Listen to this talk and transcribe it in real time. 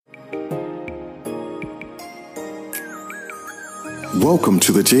Welcome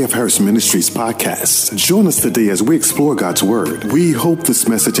to the J.F. Harris Ministries podcast. Join us today as we explore God's Word. We hope this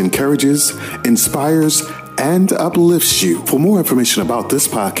message encourages, inspires, and uplifts you. For more information about this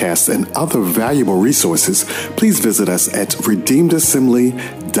podcast and other valuable resources, please visit us at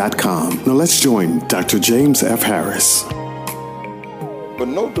redeemedassembly.com. Now let's join Dr. James F. Harris. But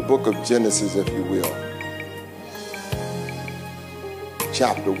note the book of Genesis, if you will.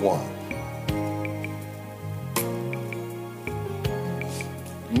 Chapter 1.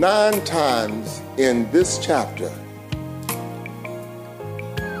 9 times in this chapter,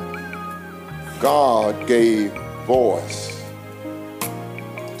 God gave voice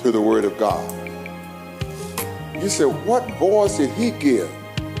to the Word of God. You said, what voice did he give?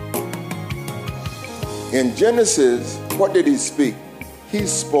 In Genesis, what did he speak? He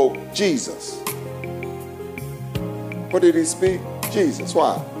spoke Jesus. What did he speak? Jesus.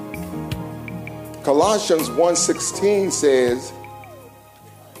 Why? Colossians 1:16 says,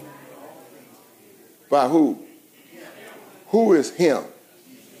 by who? Who is him?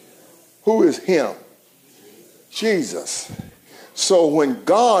 Who is him? Jesus. So when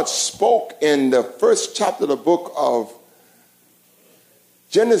God spoke in the first chapter of the book of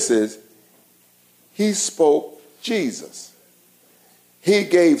Genesis, he spoke Jesus. He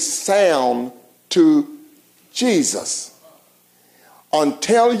gave sound to Jesus.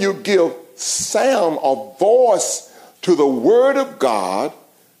 Until you give sound or voice to the Word of God,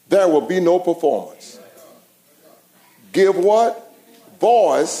 there will be no performance. Give what?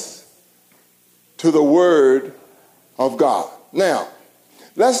 Voice to the Word of God. Now,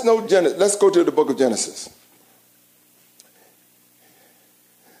 let's go to the book of Genesis.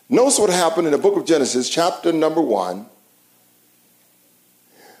 Notice what happened in the book of Genesis, chapter number 1,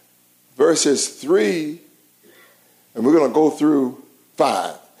 verses 3, and we're going to go through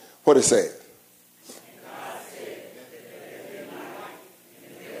 5. What it says.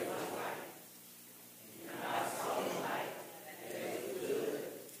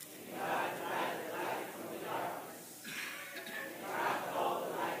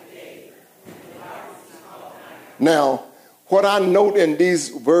 Now, what I note in these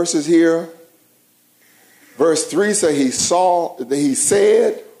verses here, verse 3 says he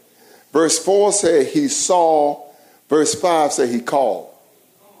said, verse 4 said he saw, verse 5 said he called.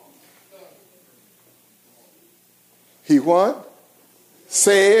 He what?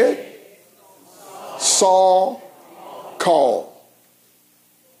 Said, saw, called.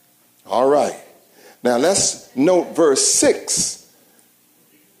 All right. Now let's note verse 6,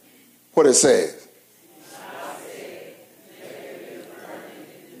 what it says.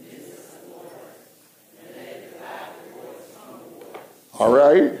 All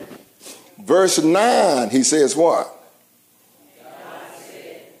right. Verse 9, he says what?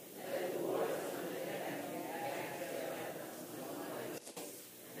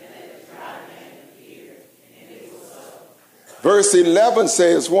 Verse 11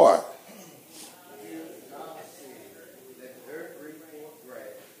 says what?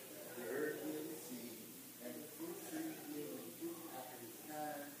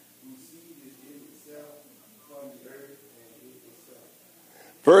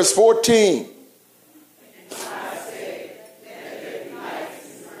 Verse 14.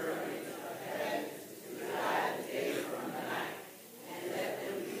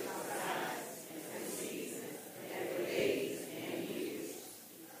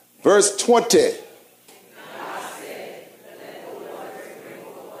 Verse 20.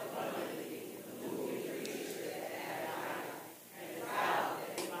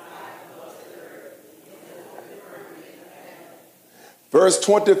 Verse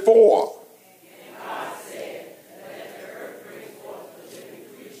 24.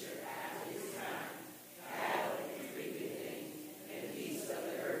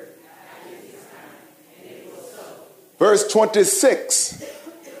 Verse 26.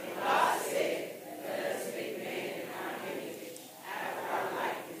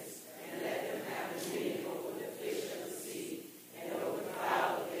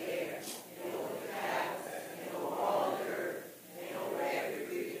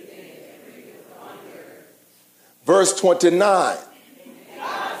 Verse 29.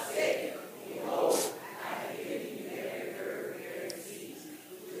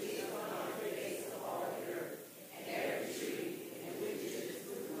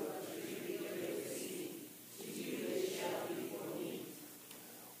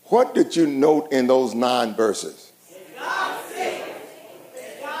 What did you note in those 9 verses?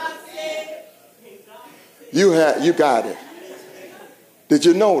 You got it. Did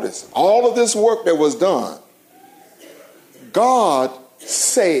you notice all of this work that was done? God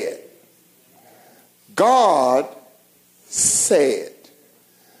said. God said.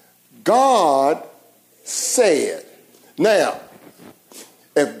 God said. Now,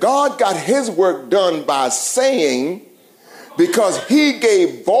 if God got his work done by saying, because he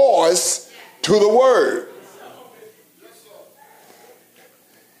gave voice to the word.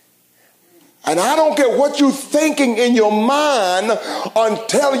 And I don't care what you're thinking in your mind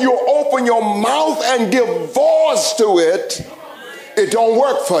until you open your mouth and give voice to it, it don't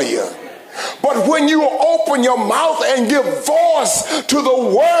work for you. But when you open your mouth and give voice to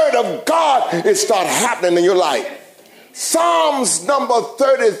the word of God, it starts happening in your life. Psalms number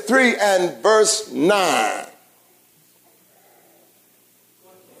 33 and verse 9.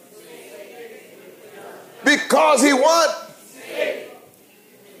 Because he what?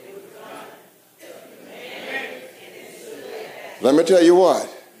 Let me tell you what.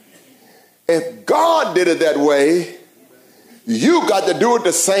 If God did it that way, you got to do it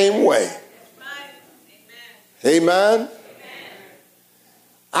the same way. Amen.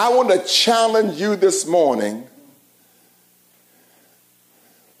 I want to challenge you this morning.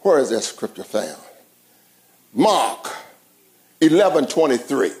 Where is that scripture found? Mark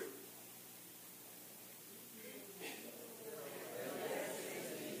 11:23.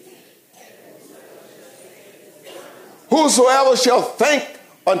 Whosoever shall think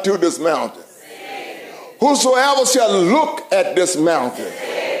unto this mountain, whosoever shall look at this mountain,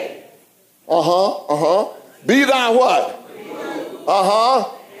 be thou what?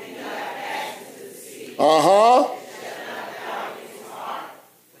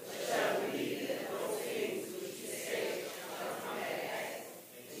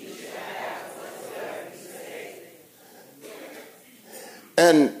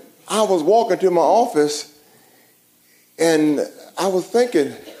 And I was walking to my office and I was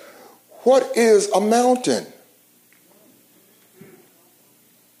thinking, what is a mountain?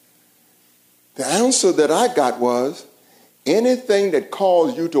 The answer that I got was anything that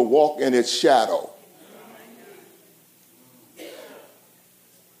calls you to walk in its shadow.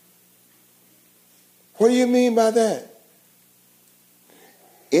 What do you mean by that?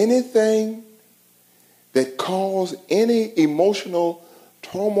 Anything that causes any emotional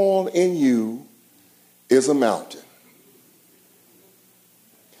turmoil in you is a mountain.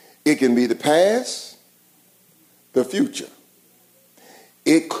 It can be the past, the future.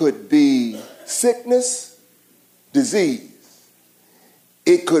 It could be sickness, disease.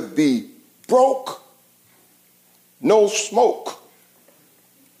 It could be broke, no smoke.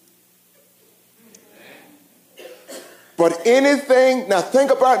 But anything, now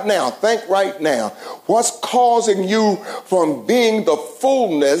think about now, think right now. What's causing you from being the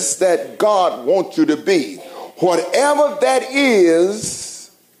fullness that God wants you to be? Whatever that is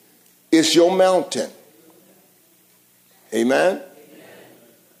your mountain. Amen?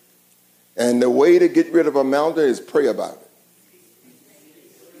 And the way to get rid of a mountain is pray about it.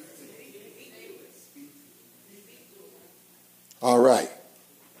 All right.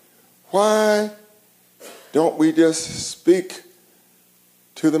 Why don't we just speak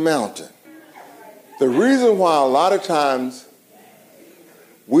to the mountain? The reason why a lot of times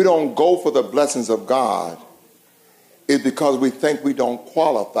we don't go for the blessings of God is because we think we don't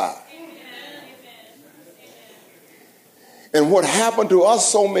qualify. And what happened to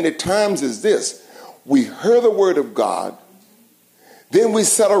us so many times is this. We hear the word of God, then we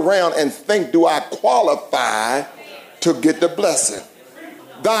sit around and think, do I qualify to get the blessing?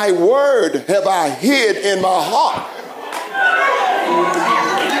 Thy word have I hid in my heart.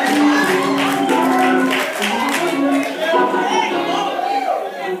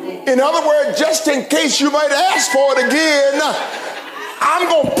 In other words, just in case you might ask for it again, I'm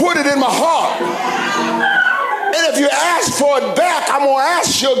going to put it in my heart. And if you ask for it back, I'm going to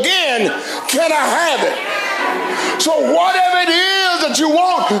ask you again, can I have it? So whatever it is that you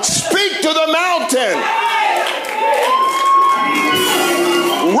want, speak to the mountain.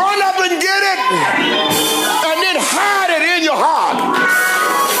 Run up and get it, and then hide it in your heart.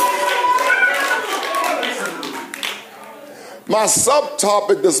 My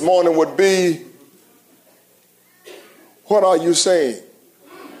subtopic this morning would be, what are you saying?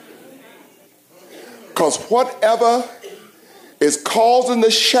 Because whatever is causing the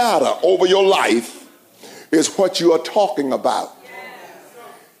shadow over your life is what you are talking about.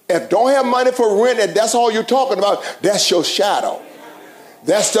 If don't have money for rent and that's all you're talking about, that's your shadow.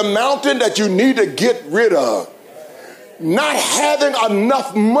 That's the mountain that you need to get rid of. Not having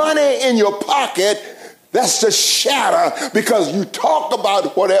enough money in your pocket, that's the shadow, because you talk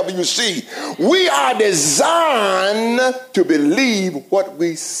about whatever you see. We are designed to believe what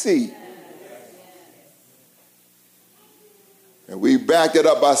we see. And we backed it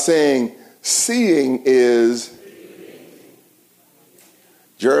up by saying, seeing is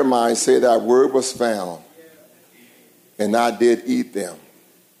Jeremiah said, thy word was found, and I did eat them.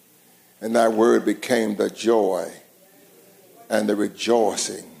 And thy word became the joy and the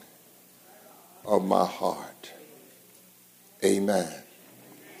rejoicing of my heart. Amen.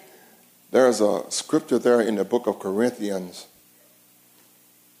 There's a scripture there in the book of Corinthians,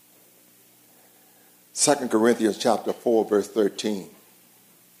 2 Corinthians chapter 4, verse 13.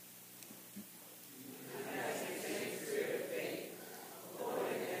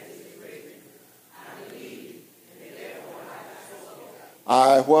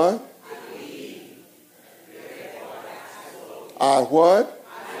 I what? I what?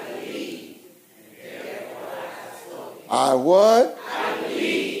 I what?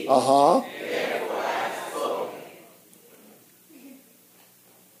 Uh-huh.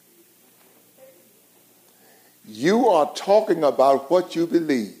 You are talking about what you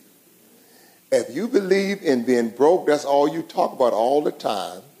believe. If you believe in being broke, that's all you talk about all the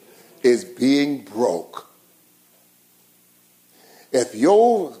time, is being broke. If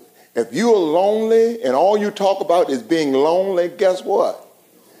you're lonely and all you talk about is being lonely, guess what?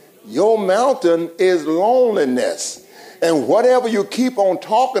 Your mountain is loneliness. And whatever you keep on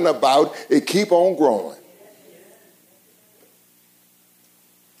talking about, it keep on growing.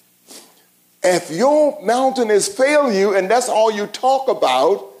 If your mountain is failure and that's all you talk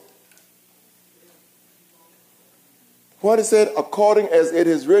about, what is it? According as it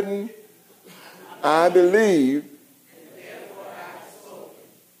is written, I believe.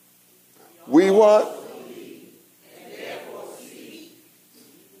 We what?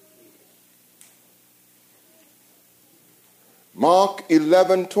 Mark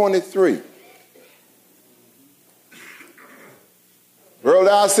 11:23. World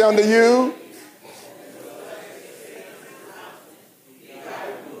I say unto you,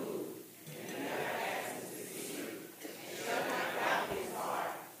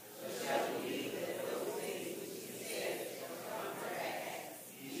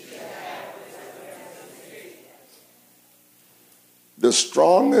 the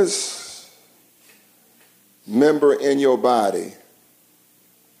strongest member in your body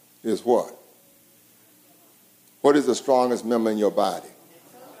is what? What is the strongest member in your body?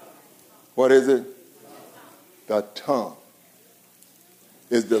 What is it? The tongue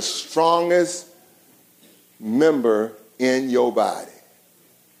is the strongest member in your body.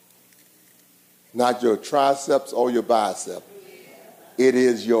 Not your triceps or your bicep. It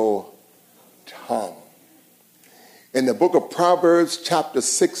is your tongue. In the book of Proverbs, chapter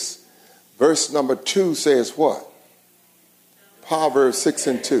 6, verse number 2 says what? Proverbs 6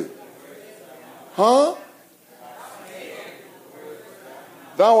 and 2. Huh?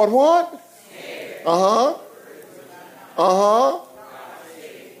 Thou art what? Uh-huh. Uh-huh.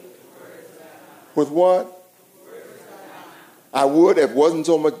 With what? I would, if wasn't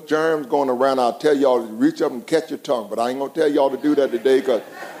so much germs going around, I'll tell y'all to reach up and catch your tongue. But I ain't going to tell y'all to do that today because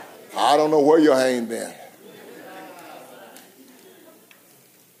I don't know where your hand been.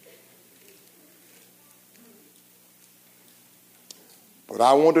 But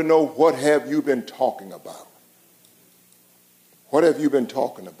I want to know, what have you been talking about? What have you been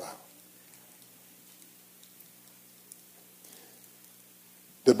talking about?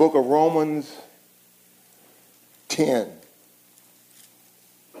 The book of Romans 10,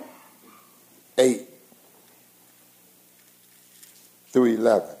 8 through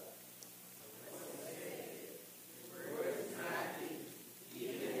 11.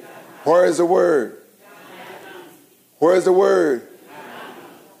 Where is the word? Where is the word?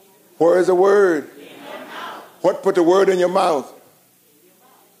 Where is the word? What put the word in your mouth?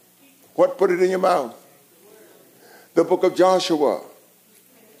 What put it in your mouth? The book of Joshua,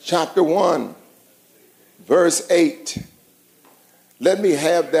 chapter 1, verse 8. Let me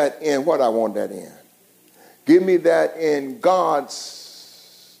have that in what I want that in. Give me that in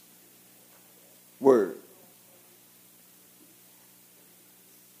God's word.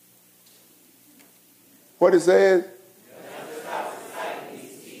 What it says?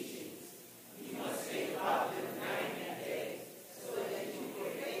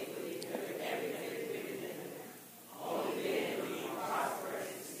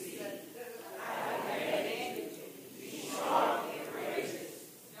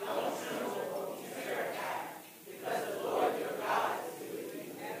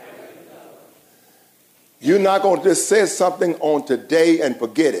 You're not going to just say something on today and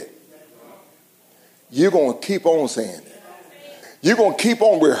forget it. You're going to keep on saying it. You're going to keep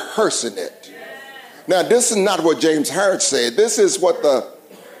on rehearsing it. Now, this is not what James Harris said. This is what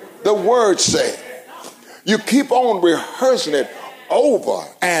the word said. You keep on rehearsing it over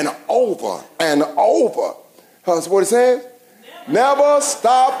and over and over. That's what it says. Never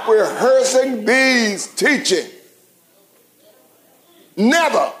stop rehearsing these teaching.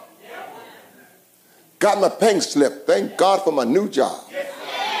 Never. Got my pink slip. Thank God for my new job.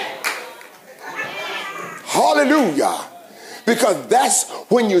 Hallelujah. Because that's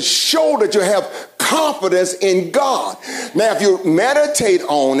when you show that you have confidence in God. Now, if you meditate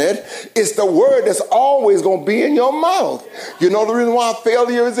on it, it's the word that's always going to be in your mouth. You know the reason why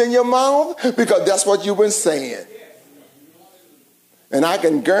failure is in your mouth? Because that's what you've been saying. And I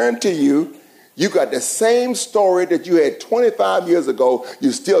can guarantee you, you got the same story that you had 25 years ago.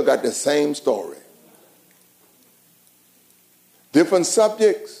 You still got the same story. Different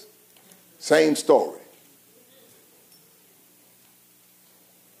subjects, same story.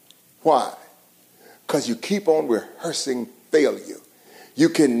 Why? Because you keep on rehearsing failure. You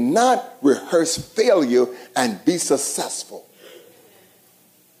cannot rehearse failure and be successful.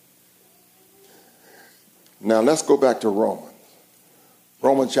 Now let's go back to Romans.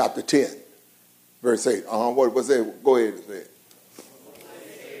 Romans chapter 10, verse 8. What was it? Go ahead and say it.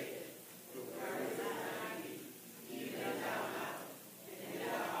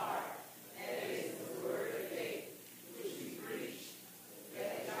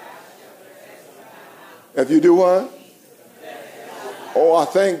 If you do what? Oh, I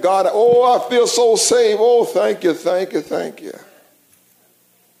thank God. Oh, I feel so saved. Oh, thank you, thank you, thank you.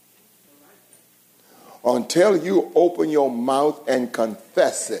 Until you open your mouth and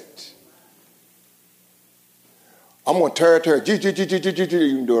confess it. I'm going to tear. You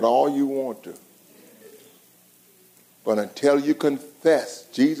can do it all you want to. But until you confess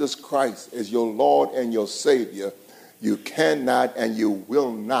Jesus Christ as your Lord and your Savior, you cannot and you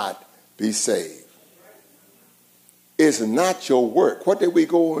will not be saved. It's not your work. What did we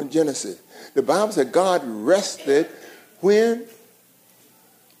go in Genesis? The Bible said God rested when?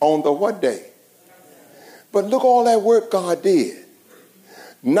 On the what day? But look all that work God did.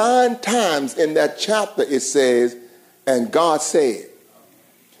 9 times in that chapter it says, and God said.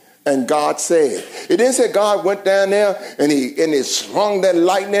 And God said. It didn't say God went down there and he slung that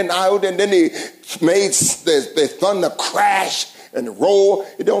lightning out and then he made the thunder crash and roll.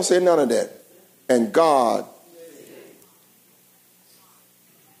 It don't say none of that. And God.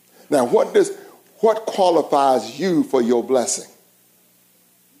 Now what qualifies you for your blessing?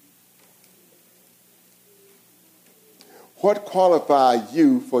 What qualifies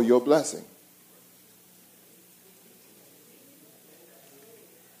you for your blessing?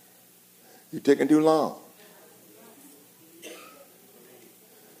 You're taking too long.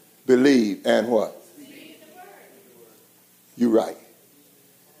 Believe and what? You're right.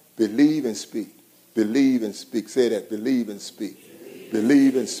 Believe and speak. Believe and speak. Say that. Believe and speak.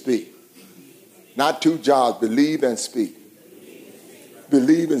 Believe and speak. Not 2 jobs. Believe and speak.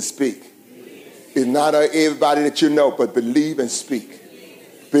 Believe and speak. It's not everybody that you know, but believe and speak.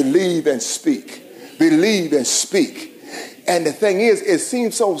 Believe and speak. Believe and speak. And the thing is, it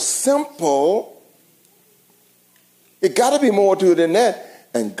seems so simple. It got to be more to it than that.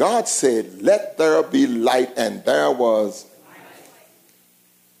 And God said, let there be light, and there was.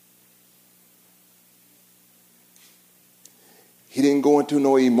 He didn't go into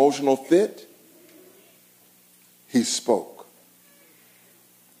no emotional fit. He spoke.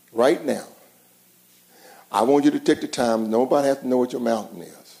 Right now, I want you to take the time. Nobody has to know what your mountain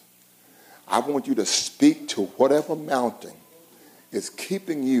is. I want you to speak to whatever mountain is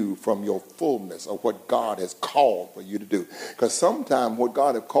keeping you from your fullness of what God has called for you to do. Because sometimes what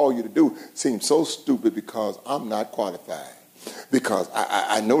God has called you to do seems so stupid because I'm not qualified. Because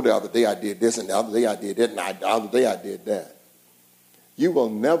I know the other day I did this and the other day I did that and the other day I did that. You will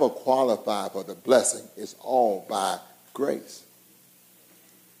never qualify for the blessing. It's all by grace.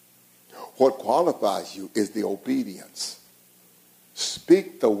 What qualifies you is the obedience.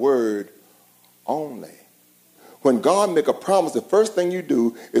 Speak the word only. When God make a promise, the first thing you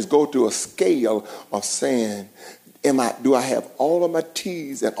do is go to a scale of saying, do I have all of my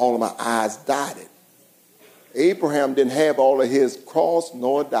T's and all of my I's dotted? Abraham didn't have all of his crossed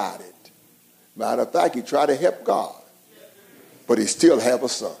nor dotted. Matter of fact, he tried to help God, but he still have a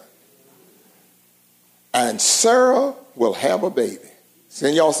son. And Sarah will have a baby.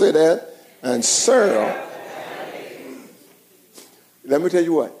 Can y'all say that? And Sarah, let me tell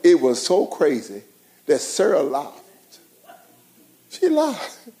you what, it was so crazy that Sarah laughed. She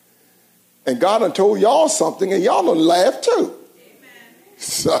laughed. And God done told y'all something and y'all done laughed too.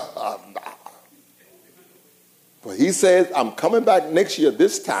 So, but he says, I'm coming back next year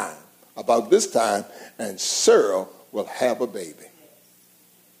about this time, and Sarah will have a baby.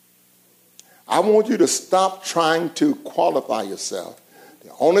 I want you to stop trying to qualify yourself.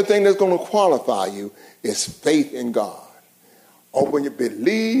 The only thing that's going to qualify you is faith in God. Open your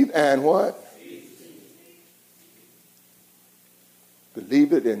believe and what?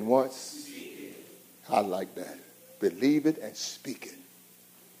 Believe it and what? I like that. Believe it and speak it.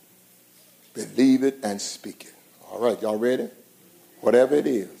 Believe it and speak it. All right, y'all ready? Whatever it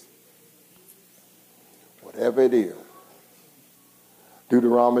is. Whatever it is.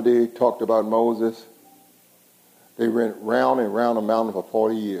 Deuteronomy talked about Moses. They went round and round the mountain for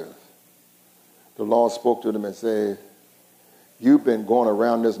 40 years. The Lord spoke to them and said, you've been going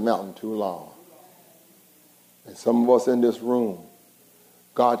around this mountain too long. And some of us in this room,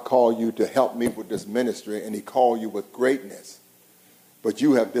 God called you to help me with this ministry, and he called you with greatness. But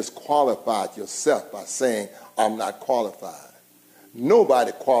you have disqualified yourself by saying, I'm not qualified.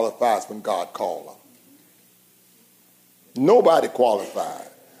 Nobody qualifies when God calls them. Nobody qualified.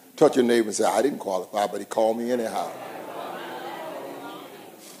 Touch your neighbor and say, I didn't qualify, but he called me anyhow.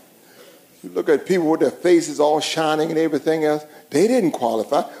 You look at people with their faces all shining and everything else. They didn't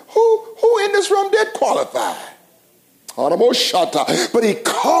qualify. Who in this room did qualify? But he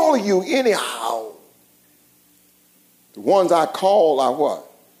called you anyhow. The ones I call are what?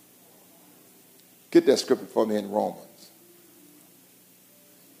 Get that scripture for me in Romans.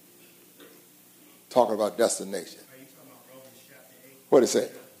 Talking about destination. Are you talking about Romans chapter 8? What did it say?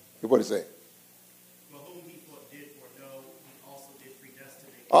 What did it say? Well, whom he did foreknow, he also did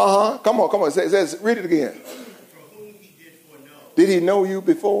predestinate. Come on. It says, read it again. For whom he did foreknow. Did he know you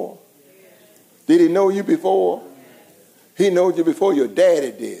before? Did he know you before? He knows you before your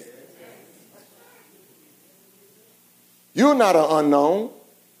daddy did. You're not an unknown.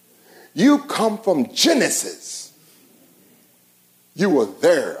 You come from Genesis. You were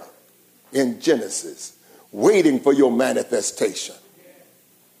there in Genesis, waiting for your manifestation.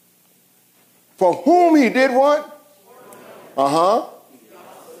 For whom he did what? Uh-huh.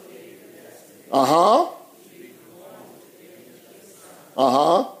 Uh-huh.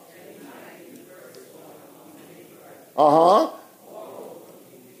 Uh-huh. Uh-huh.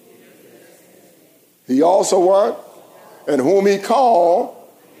 He also what? And whom he called,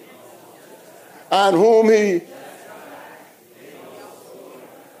 and whom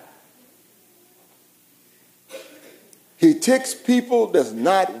he takes people that's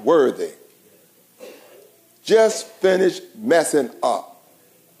not worthy, just finished messing up,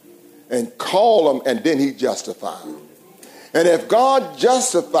 and call them, and then he justifies them. And if God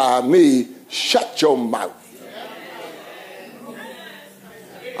justify me, shut your mouth.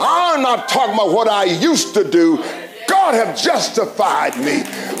 I'm not talking about what I used to do. God have justified me.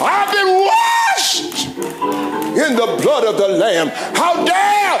 I've been washed in the blood of the Lamb. How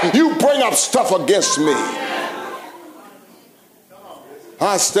dare you bring up stuff against me?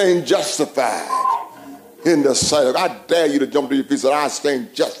 I stand justified in the sight of God. I dare you to jump to your feet and say, I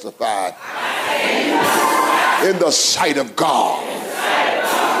stand justified in the sight of God.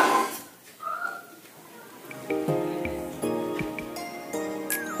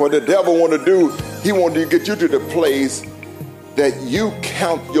 What the devil want to do, he want to get you to the place that you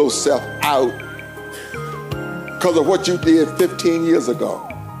count yourself out because of what you did 15 years ago.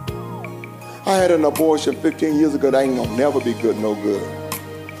 I had an abortion 15 years ago. That ain't gonna never be good, no good.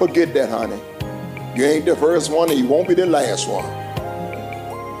 Forget that, honey. You ain't the first one and you won't be the last one.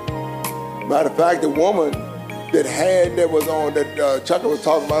 Matter of fact, the woman that was on, that Chuck was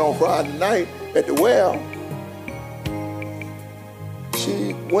talking about on Friday night at the well,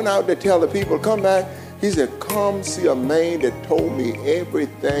 she went out to tell the people to come back. He said, come see a man that told me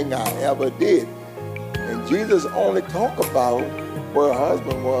everything I ever did. And Jesus only talked about where her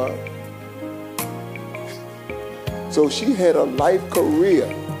husband was. So she had a life career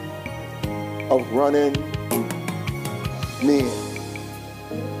of running men.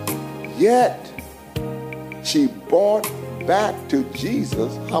 Yet, she brought back to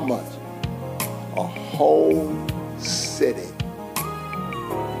Jesus, how much? A whole city.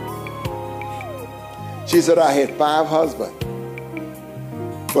 She said, I had 5 husbands,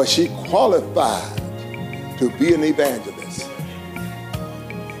 but she qualified to be an evangelist.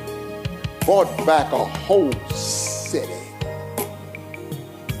 Brought back a whole city.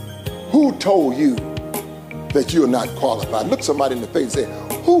 Who told you that you're not qualified? Look somebody in the face and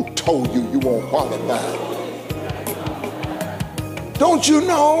say, who told you you weren't qualified? Don't you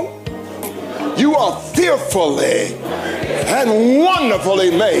know? You are fearfully and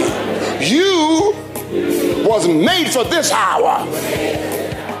wonderfully made. You was made for this hour.